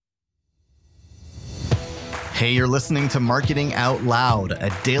Hey, you're listening to Marketing Out Loud,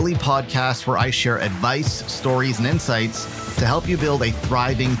 a daily podcast where I share advice, stories, and insights to help you build a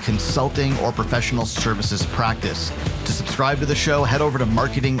thriving consulting or professional services practice. To subscribe to the show, head over to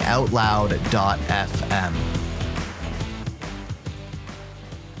marketingoutloud.fm.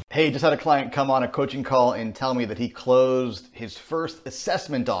 Hey, just had a client come on a coaching call and tell me that he closed his first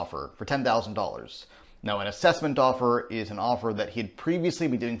assessment offer for $10,000. Now, an assessment offer is an offer that he had previously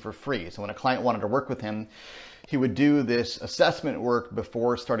been doing for free. So when a client wanted to work with him, he would do this assessment work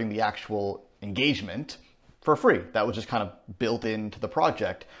before starting the actual engagement for free. That was just kind of built into the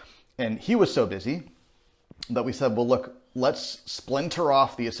project. And he was so busy that we said, well, look, let's splinter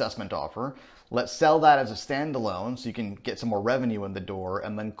off the assessment offer. Let's sell that as a standalone so you can get some more revenue in the door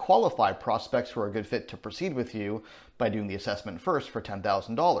and then qualify prospects who are a good fit to proceed with you by doing the assessment first for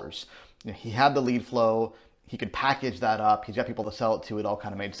 $10,000. He had the lead flow. He could package that up. He's got people to sell it to. It all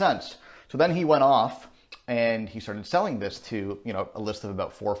kind of made sense. So then he went off and he started selling this to, a list of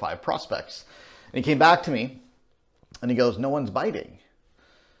about 4 or 5 prospects. And he came back to me and he goes, no one's biting.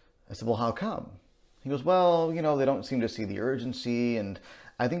 I said, well, how come? He goes, well, they don't seem to see the urgency and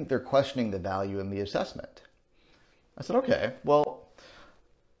I think they're questioning the value in the assessment. I said, okay, well,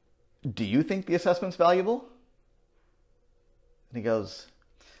 do you think the assessment's valuable? And he goes,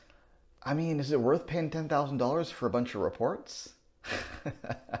 is it worth paying $10,000 for a bunch of reports?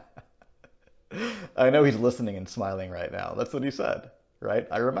 I know he's listening and smiling right now. That's what he said, right?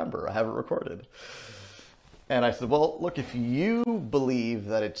 I remember, I have it recorded. And I said, well, look, if you believe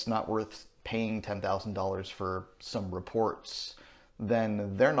that it's not worth paying $10,000 for some reports,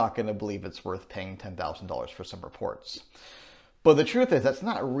 then they're not going to believe it's worth paying $10,000 for some reports. But the truth is, that's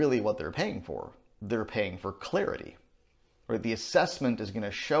not really what they're paying for. They're paying for clarity. Right? The assessment is going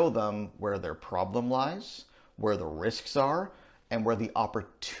to show them where their problem lies, where the risks are, and where the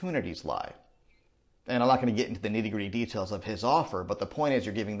opportunities lie. And I'm not going to get into the nitty-gritty details of his offer, but the point is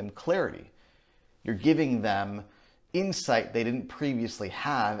you're giving them clarity. You're giving them insight they didn't previously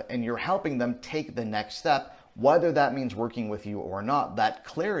have, and you're helping them take the next step, whether that means working with you or not. That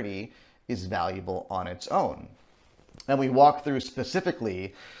clarity is valuable on its own. And we walk through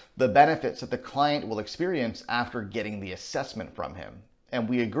specifically the benefits that the client will experience after getting the assessment from him. And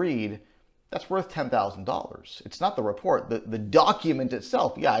we agreed that's worth $10,000. It's not the report. The document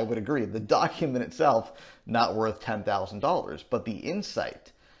itself, yeah, I would agree. The document itself, not worth $10,000. But the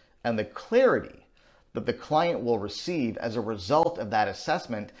insight and the clarity that the client will receive as a result of that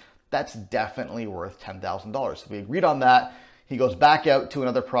assessment, that's definitely worth $10,000. So we agreed on that. He goes back out to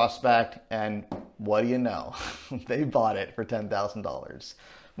another prospect, and what do you know? They bought it for $10,000,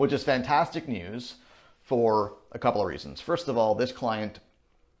 which is fantastic news for a couple of reasons. First of all, this client,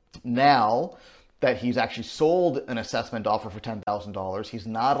 now that he's actually sold an assessment offer for $10,000, he's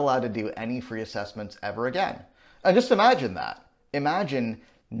not allowed to do any free assessments ever again. And just imagine that. Imagine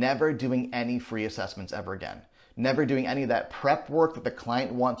never doing any free assessments ever again. Never doing any of that prep work that the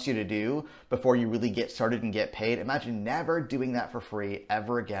client wants you to do before you really get started and get paid. Imagine never doing that for free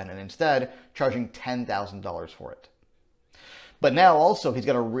ever again and instead charging $10,000 for it. But now also he's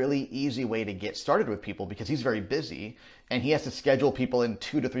got a really easy way to get started with people because he's very busy and he has to schedule people in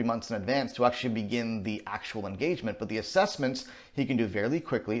 2 to 3 months in advance to actually begin the actual engagement. But the assessments he can do fairly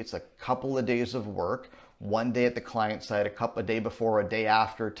quickly. It's a couple of days of work, 1 day at the client side, a day before, a day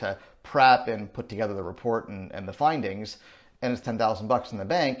after to prep and put together the report and the findings. And it's $10,000 in the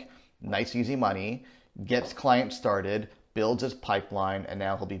bank. Nice, easy money, gets client started, builds his pipeline, and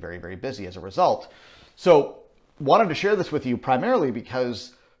now he'll be very, very busy as a result. So wanted to share this with you primarily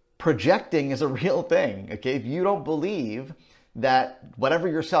because projecting is a real thing. Okay, if you don't believe that whatever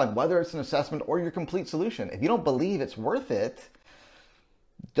you're selling, whether it's an assessment or your complete solution, if you don't believe it's worth it,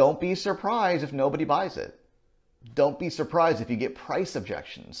 don't be surprised if nobody buys it. Don't be surprised if you get price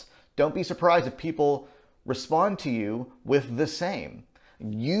objections. Don't be surprised if people respond to you with the same.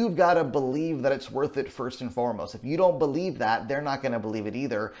 You've got to believe that it's worth it first and foremost. If you don't believe that, they're not going to believe it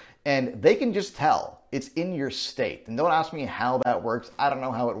either. And they can just tell. It's in your state. And don't ask me how that works. I don't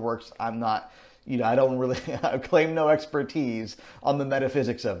know how it works. I'm not, I don't really I claim no expertise on the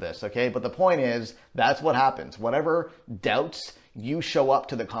metaphysics of this, okay? But the point is, that's what happens. Whatever doubts you show up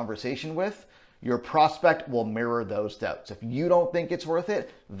to the conversation with, your prospect will mirror those doubts. If you don't think it's worth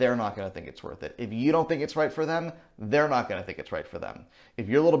it, they're not going to think it's worth it. If you don't think it's right for them, they're not going to think it's right for them. If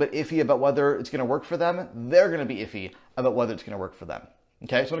you're a little bit iffy about whether it's going to work for them, they're going to be iffy about whether it's going to work for them.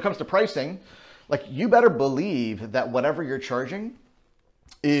 Okay, so when it comes to pricing, you better believe that whatever you're charging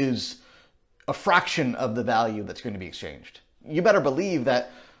is a fraction of the value that's going to be exchanged. You better believe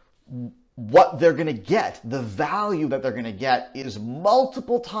that what they're going to get, the value that they're going to get is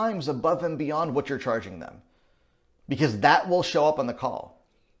multiple times above and beyond what you're charging them. because that will show up on the call.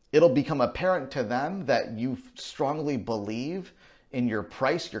 It'll become apparent to them that you strongly believe in your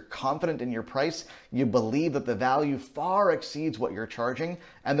price, you're confident in your price, you believe that the value far exceeds what you're charging,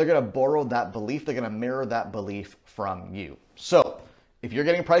 and they're going to borrow that belief, they're going to mirror that belief from you. So if you're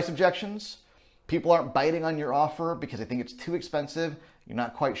getting price objections, people aren't biting on your offer because they think it's too expensive, you're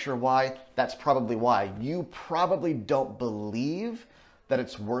not quite sure why, that's probably why. You probably don't believe that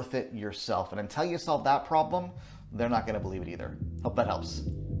it's worth it yourself. And until you solve that problem, they're not going to believe it either. Hope that helps.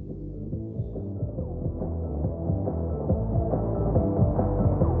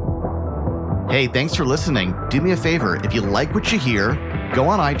 Hey, thanks for listening. Do me a favor, if you like what you hear, go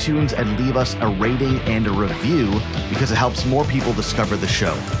on iTunes and leave us a rating and a review because it helps more people discover the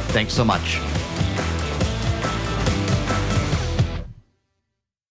show. Thanks so much.